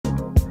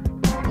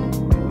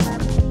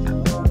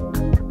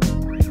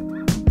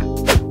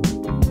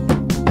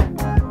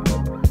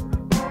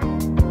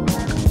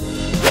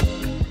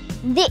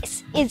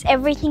is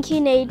everything you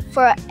need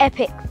for an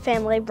epic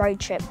family road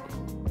trip.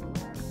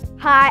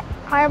 Hi,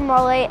 I'm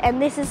Molly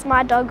and this is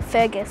my dog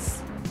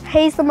Fergus.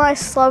 He's the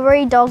most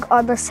slobbery dog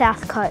on the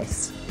south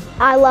coast.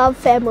 I love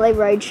family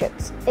road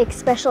trips,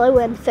 especially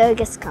when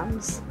Fergus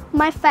comes.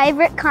 My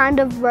favourite kind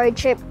of road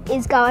trip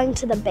is going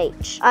to the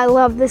beach. I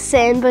love the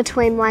sand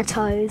between my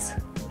toes.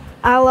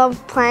 I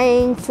love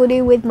playing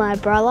footy with my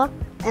brother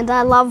and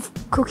I love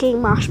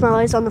cooking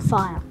marshmallows on the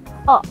fire.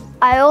 Oh,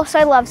 I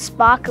also love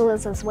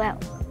sparklers as well.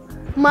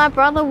 My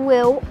brother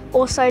Will,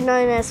 also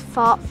known as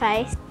Fart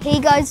Face, he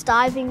goes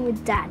diving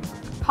with Dad.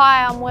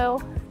 Hi, I'm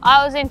Will.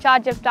 I was in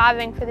charge of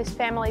diving for this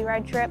family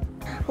road trip.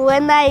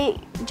 When they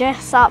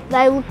dress up,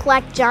 they look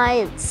like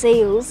giant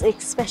seals,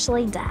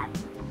 especially Dad.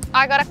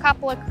 I got a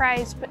couple of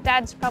crays, but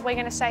Dad's probably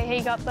going to say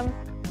he got them.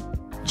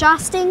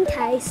 Just in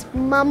case,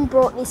 Mum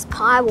brought this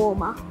pie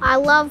warmer. I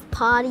love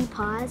party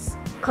pies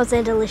because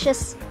they're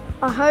delicious.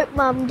 I hope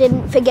Mum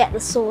didn't forget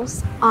the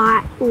sauce.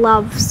 I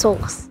love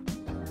sauce.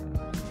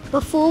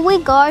 Before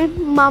we go,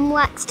 Mum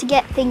likes to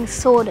get things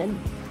sorted.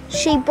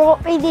 She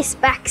brought me this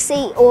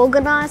backseat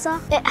organiser.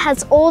 It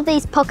has all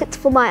these pockets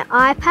for my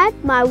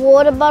iPad, my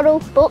water bottle,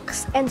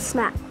 books and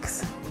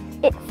snacks.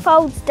 It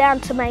folds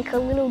down to make a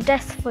little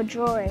desk for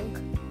drawing.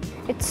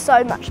 It's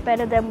so much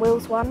better than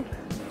Will's one.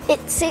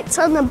 It sits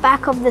on the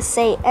back of the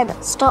seat and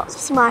it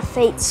stops my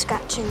feet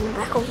scratching the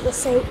back of the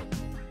seat.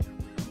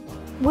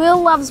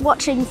 Will loves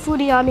watching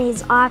footy on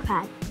his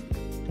iPad.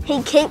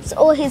 He keeps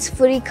all his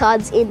footy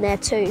cards in there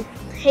too.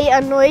 He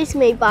annoys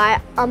me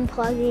by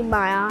unplugging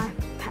my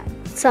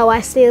iPad, so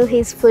I steal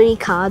his footy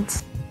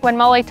cards. When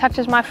Molly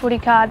touches my footy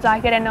cards, I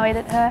get annoyed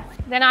at her.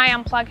 Then I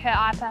unplug her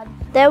iPad.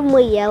 Then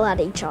we yell at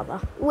each other.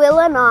 Will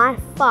and I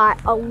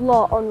fight a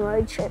lot on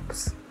road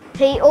trips.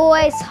 He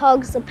always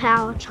hogs the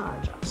power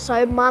charger,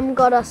 so Mum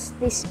got us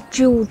this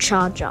dual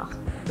charger.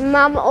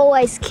 Mum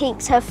always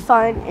keeps her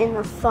phone in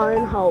the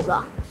phone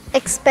holder,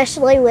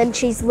 especially when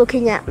she's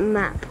looking at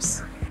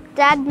maps.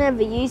 Dad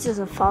never uses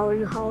a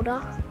phone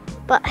holder,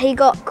 but he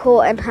got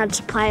caught and had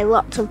to pay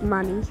lots of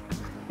money.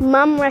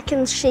 Mum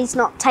reckons she's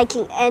not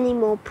taking any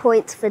more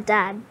points for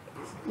Dad,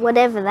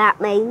 whatever that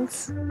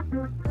means.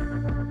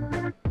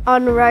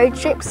 On road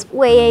trips,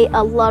 we eat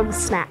a lot of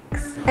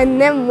snacks,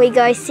 and then we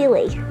go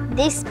silly.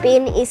 This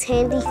bin is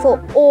handy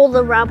for all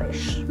the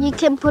rubbish. You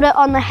can put it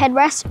on the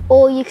headrest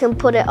or you can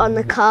put it on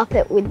the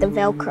carpet with the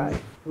Velcro.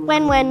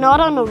 When we're not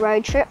on a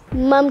road trip,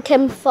 Mum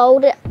can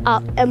fold it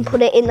up and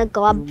put it in the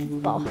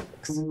glove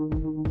box.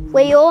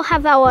 We all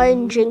have our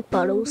own drink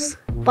bottles,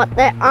 but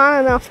there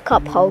aren't enough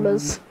cup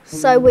holders,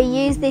 so we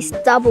use this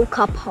double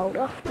cup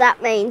holder.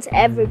 That means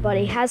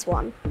everybody has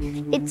one.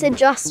 It's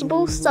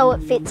adjustable so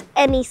it fits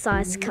any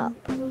size cup,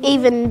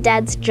 even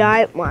Dad's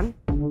giant one.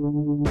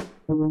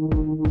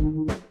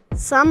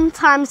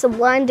 Sometimes the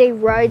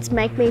winding roads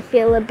make me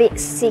feel a bit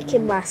sick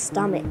in my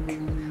stomach,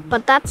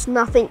 but that's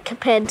nothing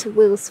compared to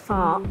Will's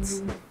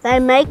farts. They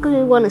make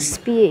me want to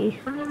spew,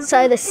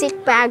 so the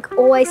sick bag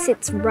always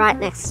sits right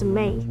next to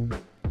me.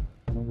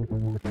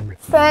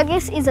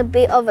 Fergus is a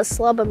bit of a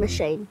slobber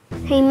machine.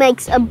 He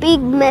makes a big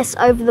mess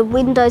over the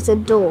windows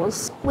and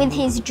doors with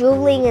his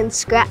drooling and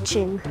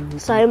scratching.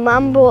 So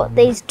Mum bought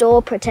these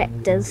door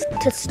protectors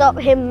to stop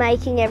him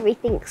making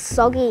everything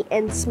soggy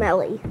and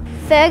smelly.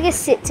 Fergus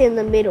sits in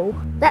the middle.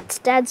 That's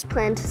Dad's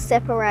plan to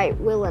separate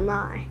Will and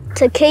I.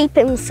 To keep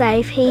him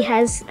safe, he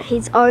has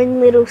his own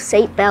little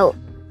seat belt.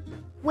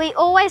 We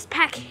always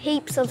pack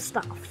heaps of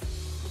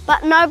stuff,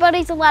 but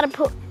nobody's allowed to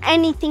put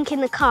anything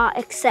in the car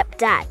except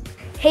Dad.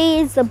 He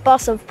is the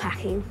boss of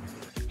packing.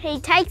 He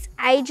takes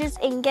ages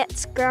and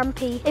gets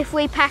grumpy if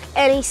we pack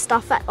any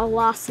stuff at the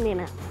last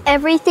minute.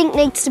 Everything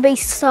needs to be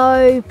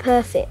so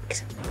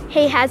perfect.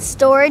 He has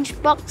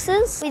storage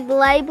boxes with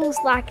labels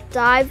like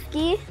dive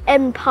gear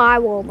and pie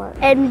warmer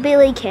and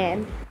billy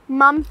can.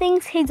 Mum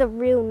thinks he's a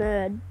real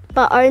nerd,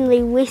 but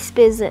only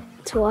whispers it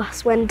to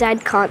us when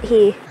Dad can't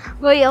hear.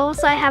 We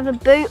also have a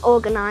boot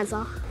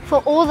organiser for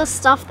all the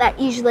stuff that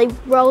usually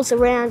rolls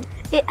around.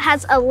 It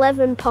has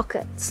 11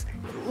 pockets.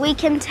 We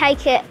can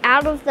take it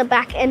out of the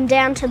back and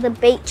down to the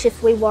beach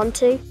if we want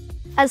to.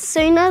 As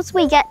soon as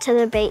we get to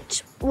the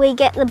beach, we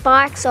get the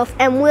bikes off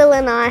and Will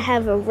and I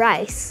have a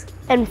race.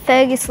 And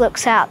Fergus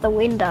looks out the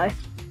window.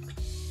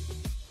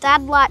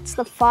 Dad lights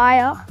the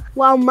fire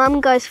while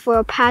Mum goes for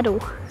a paddle.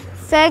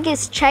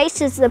 Fergus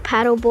chases the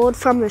paddleboard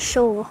from the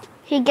shore.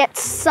 He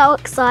gets so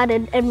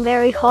excited and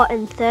very hot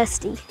and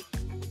thirsty.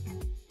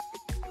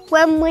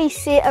 When we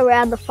sit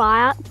around the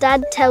fire,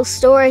 Dad tells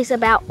stories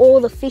about all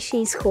the fish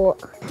he's caught.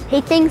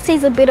 He thinks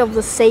he's a bit of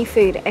the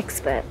seafood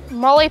expert.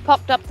 Molly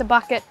popped up the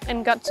bucket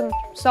and got some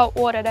salt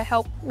water to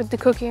help with the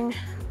cooking.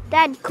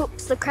 Dad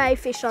cooks the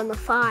crayfish on the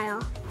fire.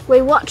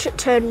 We watch it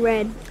turn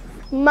red.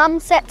 Mum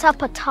sets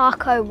up a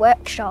taco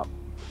workshop.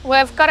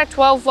 We've got a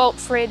 12-volt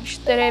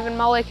fridge that even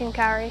Molly can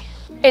carry.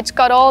 It's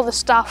got all the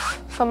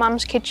stuff for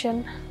Mum's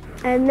kitchen.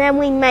 And then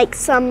we make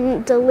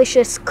some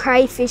delicious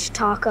crayfish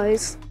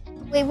tacos.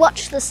 We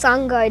watch the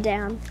sun go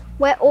down.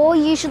 We're all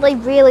usually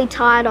really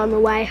tired on the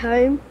way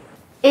home.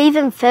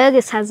 Even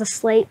Fergus has a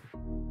sleep.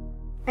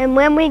 And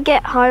when we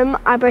get home,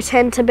 I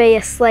pretend to be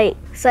asleep,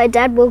 so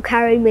Dad will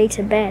carry me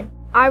to bed.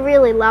 I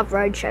really love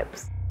road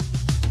trips.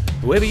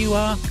 Whoever you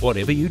are,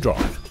 whatever you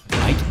drive,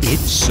 mate,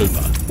 it's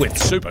super with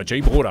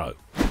Supercheap Auto.